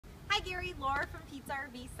Gary, Laura from Pizza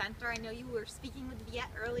RV Center. I know you were speaking with Viet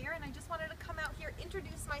earlier, and I just wanted to come out here,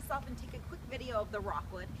 introduce myself, and take a quick video of the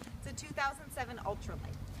Rockwood. It's a 2007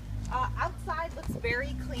 Ultralight. Outside looks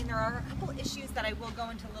very clean. There are a couple issues that I will go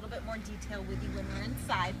into a little bit more detail with you when we're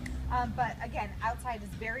inside. But again, outside is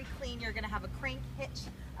very clean. You're going to have a crank hitch.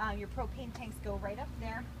 Your propane tanks go right up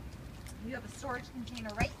there. You have a storage container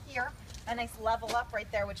right here, a nice level up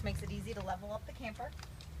right there, which makes it easy to level up the camper.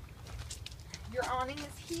 Your awning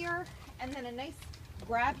is here, and then a nice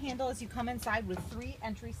grab handle as you come inside with 3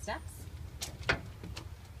 entry steps.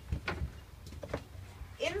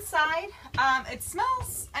 Inside, it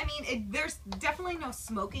smells, there's definitely no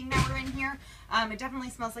smoking that we're in here. It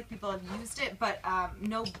definitely smells like people have used it, but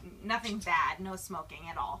nothing bad, no smoking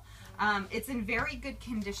at all. It's in very good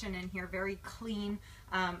condition in here, very clean,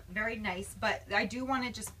 very nice, but I do want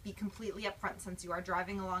to just be completely upfront since you are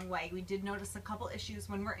driving a long way. We did notice a couple issues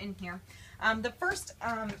when we're in here. The first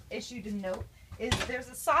issue to note is there's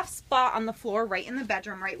a soft spot on the floor right in the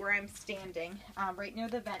bedroom, right where I'm standing, right near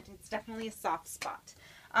the vent. It's definitely a soft spot.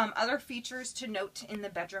 Other features to note in the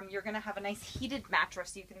bedroom, you're going to have a nice heated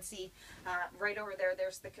mattress. You can see right over there,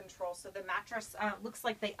 there's the control. So the mattress looks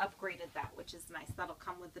like they upgraded that, which is nice. That'll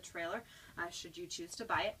come with the trailer should you choose to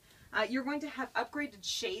buy it. You're going to have upgraded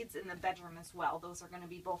shades in the bedroom as well. Those are going to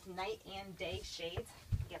be both night and day shades.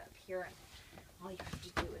 Get up here, and all you have to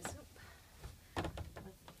do is lift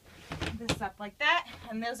this up like that,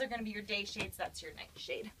 and those are going to be your day shades. That's your night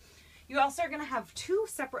shade. You also are going to have 2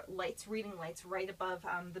 separate lights, reading lights, right above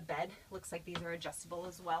the bed. Looks like these are adjustable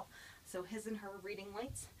as well. So his and her reading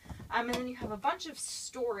lights. And then you have a bunch of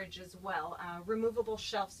storage as well. Removable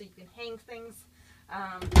shelves so you can hang things.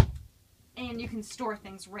 And you can store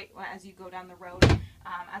things right as you go down the road,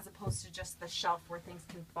 as opposed to just the shelf where things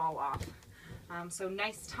can fall off. So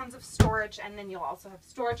nice, tons of storage, and then you'll also have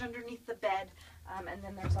storage underneath the bed. And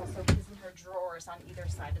then there's also his and her drawers on either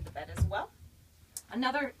side of the bed as well.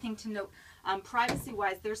 Another thing to note,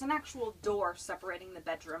 privacy-wise, there's an actual door separating the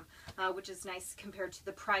bedroom, which is nice compared to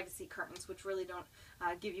the privacy curtains, which really don't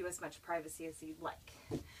give you as much privacy as you'd like.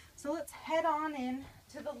 So let's head on in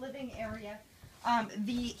to the living area.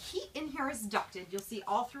 The heat in here is ducted. You'll see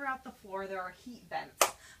all throughout the floor there are heat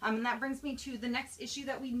vents. And that brings me to the next issue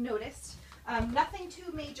that we noticed. Nothing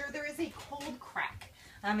too major. There is a cold crack.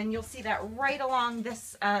 And you'll see that right along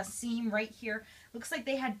this seam right here. Looks like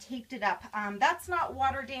they had taped it up. That's not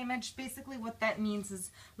water damage. Basically what that means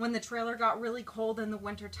is when the trailer got really cold in the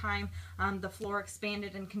winter time, the floor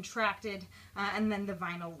expanded and contracted, and then the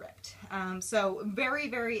vinyl ripped. So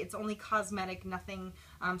it's only cosmetic, nothing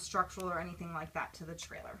structural or anything like that to the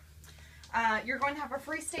trailer. You're going to have a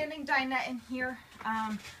freestanding dinette in here,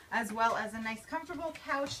 as well as a nice comfortable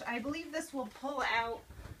couch. I believe this will pull out.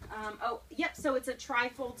 So it's a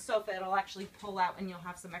tri-fold sofa. It'll actually pull out and you'll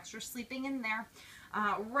have some extra sleeping in there.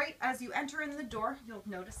 Right as you enter in the door, you'll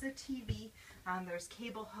notice a TV. There's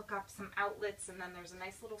cable hookups, some outlets, and then there's a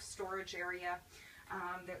nice little storage area.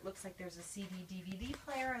 There looks like there's a CD/DVD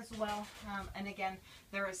player as well. And again,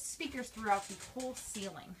 there is speakers throughout the whole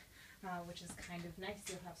ceiling, which is kind of nice.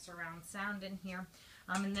 You'll have surround sound in here.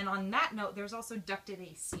 And then on that note, there's also ducted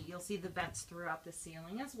AC. You'll see the vents throughout the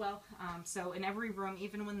ceiling as well. So in every room,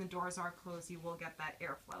 even when the doors are closed, you will get that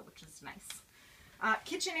airflow, which is nice.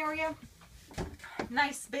 Kitchen area,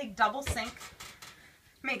 nice big double sink.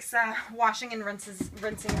 Makes washing and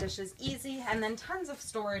rinsing dishes easy. And then tons of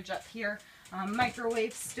storage up here.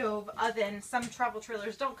 Microwave, stove, oven. Some travel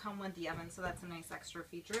trailers don't come with the oven, so that's a nice extra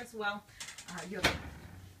feature as well. You have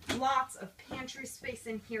lots of pantry space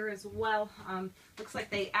in here as well. Looks like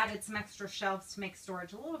they added some extra shelves to make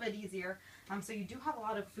storage a little bit easier. So you do have a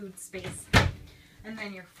lot of food space. And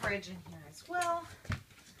then your fridge in here as well.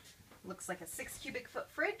 Looks like a 6 cubic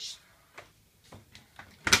foot fridge.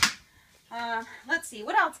 Let's see,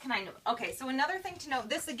 what else can I note? Okay, so another thing to note,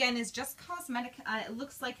 this again is just cosmetic. It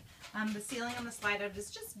looks like the ceiling on the slide out is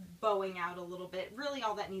just bowing out a little bit. Really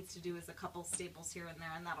all that needs to do is a couple staples here and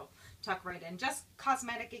there, and that'll tuck right in. Just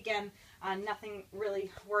cosmetic again, nothing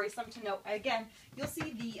really worrisome to note. Again, you'll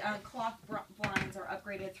see the cloth blinds are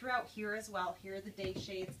upgraded throughout here as well. Here are the day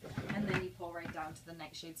shades, and then you pull right down to the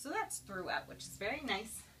night shades. So that's throughout, which is very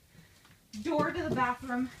nice. Door to the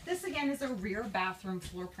bathroom. This again is a rear bathroom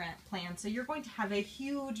floor plan, so you're going to have a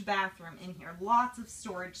huge bathroom in here, lots of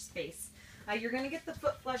storage space. You're going to get the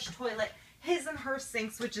foot flush toilet, his and her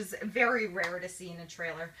sinks, which is very rare to see in a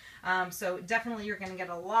trailer. So definitely you're going to get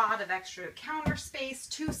a lot of extra counter space,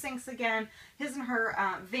 2 sinks again, his and her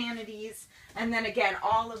vanities, and then again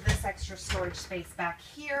all of this extra storage space back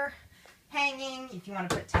here, hanging, if you want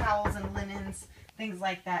to put towels and linens, things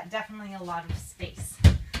like that. Definitely a lot of space.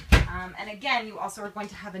 And again, you also are going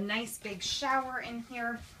to have a nice big shower in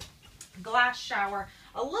here, glass shower,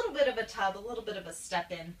 a little bit of a tub, a little bit of a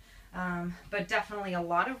step in, but definitely a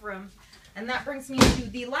lot of room. And that brings me to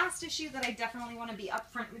the last issue that I definitely want to be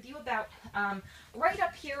upfront with you about. Right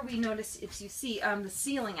up here, we notice, if you see, the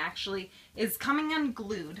ceiling actually is coming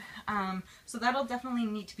unglued. So that'll definitely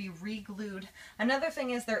need to be re-glued. Another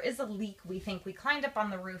thing is there is a leak, we think. We climbed up on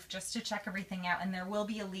the roof just to check everything out, and there will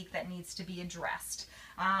be a leak that needs to be addressed.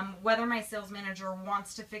 Whether my sales manager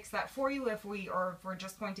wants to fix that for you, if we're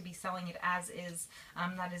just going to be selling it as is,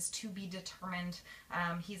 that is to be determined.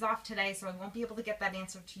 He's off today, so I won't be able to get that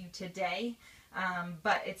answer to you today.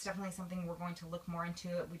 But it's definitely something we're going to look more into.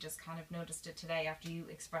 We just kind of noticed it today after you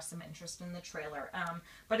expressed some interest in the trailer.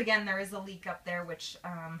 But again, there is a leak up there which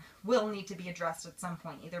will need to be addressed at some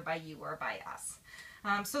point, either by you or by us.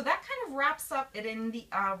 So that kind of wraps up it in the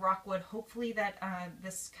Rockwood. Hopefully that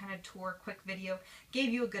this kind of tour quick video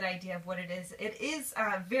gave you a good idea of what it is. It is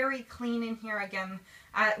very clean in here. Again,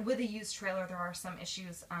 with a used trailer, there are some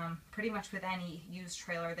issues pretty much with any used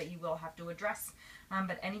trailer that you will have to address.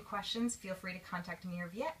 But any questions, feel free to contact me or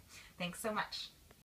Viet. Thanks so much.